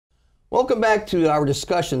Welcome back to our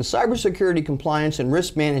discussion, Cybersecurity Compliance and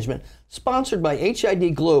Risk Management, sponsored by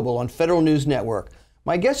HID Global on Federal News Network.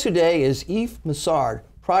 My guest today is Yves Massard,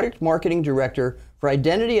 Product Marketing Director for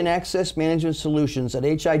Identity and Access Management Solutions at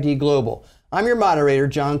HID Global. I'm your moderator,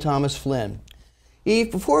 John Thomas Flynn.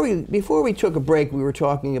 Yves, before we took a break, we were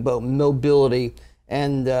talking about mobility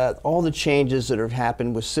and all the changes that have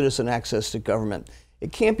happened with citizen access to government.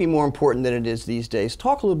 It can't be more important than it is these days.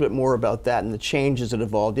 Talk a little bit more about that and the changes that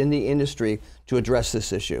evolved in the industry to address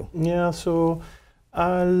this issue. Yeah, so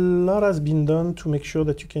a lot has been done to make sure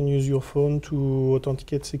that you can use your phone to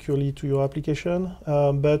authenticate securely to your application.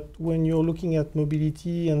 But when you're looking at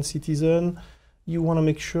mobility and citizen, you want to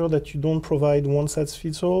make sure that you don't provide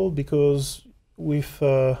one-size-fits-all, because with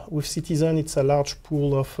citizen, it's a large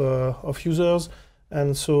pool of users.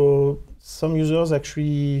 And so some users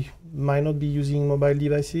actually might not be using mobile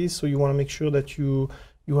devices, so you want to make sure that you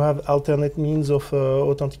have alternate means of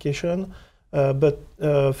authentication. But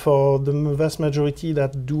for the vast majority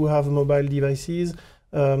that do have mobile devices,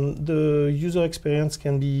 the user experience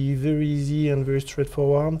can be very easy and very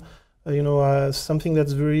straightforward. Something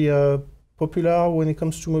that's very popular when it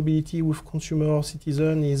comes to mobility with consumer or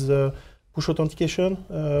citizen is push authentication,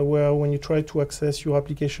 where when you try to access your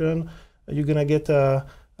application, you're going to get a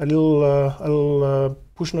little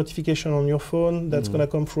push notification on your phone that's going to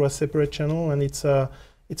come through a separate channel, and it's a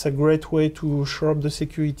great way to shore up the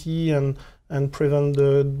security and prevent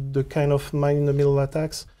the kind of man-in-the-middle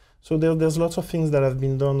attacks. So there's lots of things that have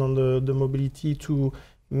been done on the mobility to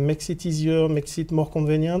make it easier, makes it more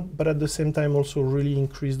convenient, but at the same time also really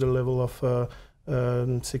increase the level of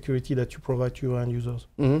security that you provide to your end users.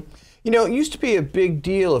 Mm-hmm. You know, it used to be a big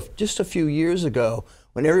deal just a few years ago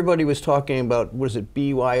when everybody was talking about, what is it,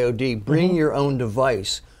 BYOD, bring your own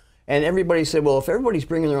device. And everybody said, well, if everybody's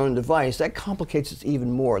bringing their own device, that complicates it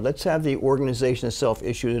even more. Let's have the organization itself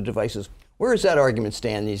issue the devices. Where does that argument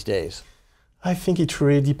stand these days? I think it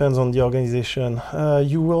really depends on the organization.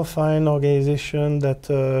 You will find organization that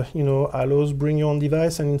allows bring your own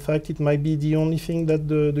device, and in fact it might be the only thing that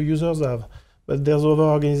the users have. But there's other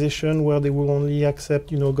organizations where they will only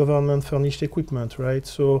accept government furnished equipment, right?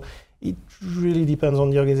 So it really depends on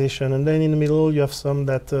the organization. And then in the middle you have some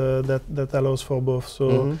that allows for both.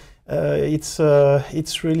 So it's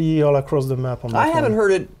really all across the map on that. I haven't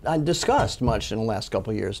heard it discussed much in the last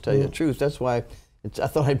couple of years, to tell you the truth. That's why I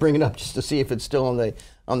thought I'd bring it up just to see if it's still on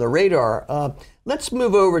the radar. Let's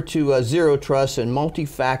move over to zero trust and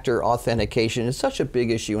multi-factor authentication. It's such a big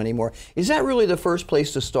issue anymore. Is that really the first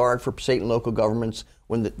place to start for state and local governments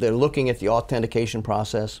when they're looking at the authentication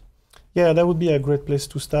process? Yeah, that would be a great place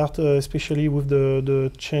to start, especially with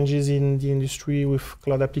the changes in the industry with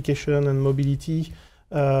cloud application and mobility.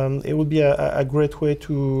 It would be a great way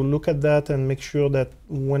to look at that and make sure that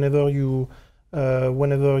whenever you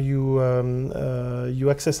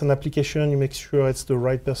access an application, you make sure it's the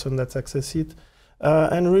right person that accesses it.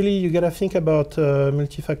 And really, you got to think about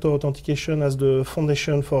multi-factor authentication as the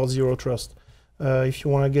foundation for zero trust. If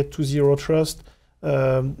you want to get to zero trust,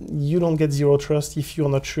 you don't get zero trust if you're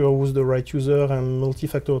not sure who's the right user, and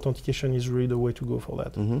multi-factor authentication is really the way to go for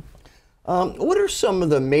that. Mm-hmm. What are some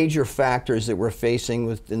of the major factors that we're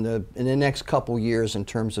facing in the next couple years in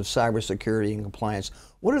terms of cybersecurity and compliance?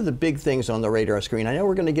 What are the big things on the radar screen? I know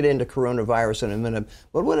we're going to get into coronavirus in a minute,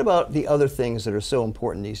 but what about the other things that are so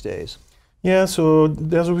important these days? Yeah, so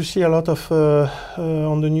there's obviously a lot of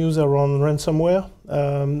on the news around ransomware,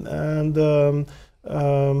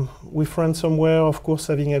 with ransomware, of course,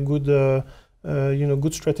 having a good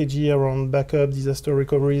good strategy around backup, disaster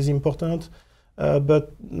recovery is important.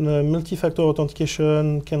 But multi-factor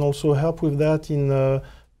authentication can also help with that in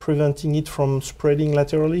preventing it from spreading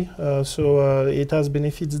laterally. So it has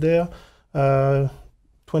benefits there.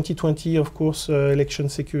 2020, of course, election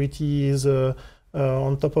security is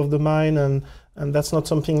on top of the mind, and that's not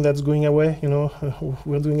something that's going away.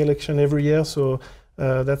 We're doing election every year, so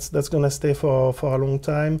that's going to stay for a long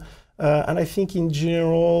time. And I think in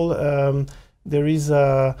general, there is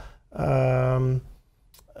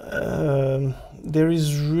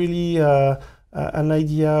really an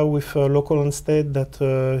idea with local and state that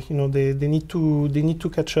they need to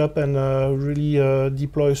catch up and really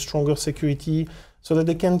deploy stronger security so that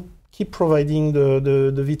they can keep providing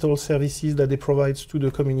the vital services that they provide to the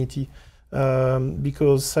community,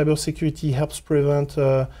 because cybersecurity helps prevent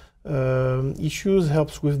issues,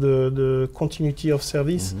 helps with the continuity of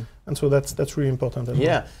service, and so that's really important as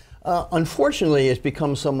well. Unfortunately, it's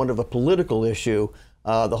become somewhat of a political issue,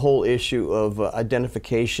 the whole issue of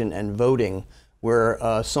identification and voting where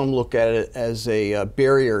some look at it as a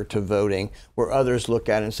barrier to voting, where others look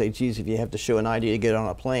at it and say, geez, if you have to show an ID to get on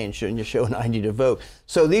a plane, shouldn't you show an ID to vote?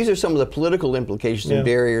 So these are some of the political implications and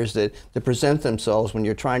barriers that present themselves when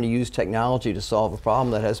you're trying to use technology to solve a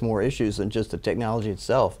problem that has more issues than just the technology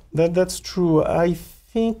itself. That's true. I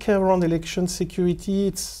think around election security,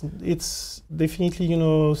 it's definitely,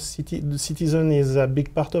 the citizen is a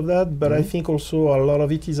big part of that, but I think also a lot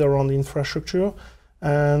of it is around infrastructure,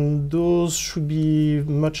 and those should be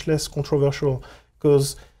much less controversial,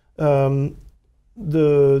 because the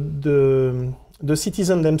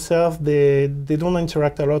citizen themselves, they don't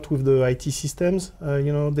interact a lot with the IT systems.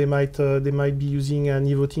 They might be using an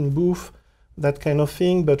e-voting booth, that kind of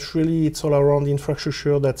thing, but really it's all around the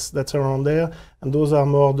infrastructure that's around there, and those are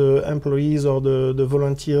more the employees or the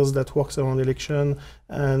volunteers that works around election,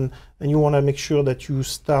 and you want to make sure that you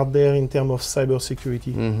start there in terms of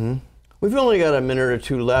cybersecurity. Mm-hmm. We've only got a minute or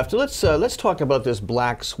two left. Let's talk about this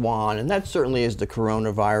black swan, and that certainly is the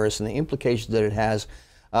coronavirus and the implications that it has,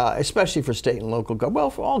 especially for state and local,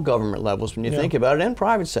 for all government levels when you think about it, and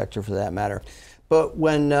private sector for that matter. But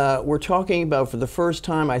when we're talking about, for the first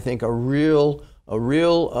time, I think, a real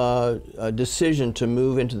decision to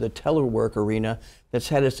move into the telework arena that's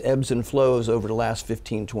had its ebbs and flows over the last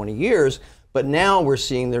 15, 20 years, but now we're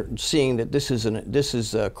seeing that this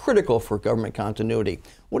is critical for government continuity.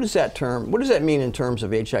 What does that mean in terms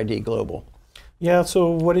of HID Global? Yeah, so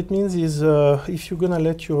what it means is if you're going to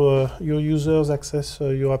let your users access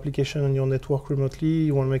your application and your network remotely,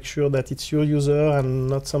 you want to make sure that it's your user and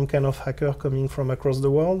not some kind of hacker coming from across the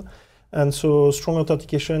world. And so strong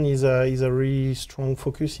authentication is a really strong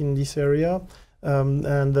focus in this area.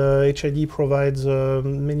 And HID provides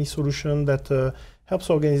many solutions that helps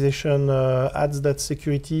organization adds that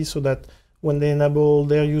security, so that when they enable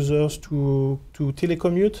their users to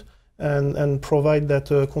telecommute and provide that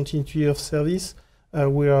continuity of service,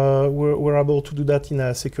 we're able to do that in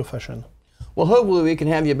a secure fashion. Well, hopefully we can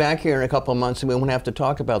have you back here in a couple of months and we won't have to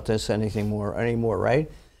talk about this anymore, right?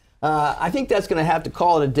 I think that's going to have to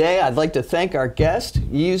call it a day. I'd like to thank our guest,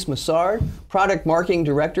 Yves Massard, Product Marketing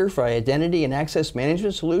Director for Identity and Access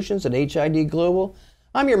Management Solutions at HID Global.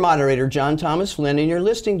 I'm your moderator, John Thomas Flynn, and you're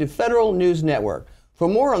listening to Federal News Network. For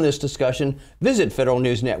more on this discussion, visit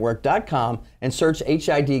federalnewsnetwork.com and search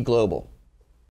HID Global.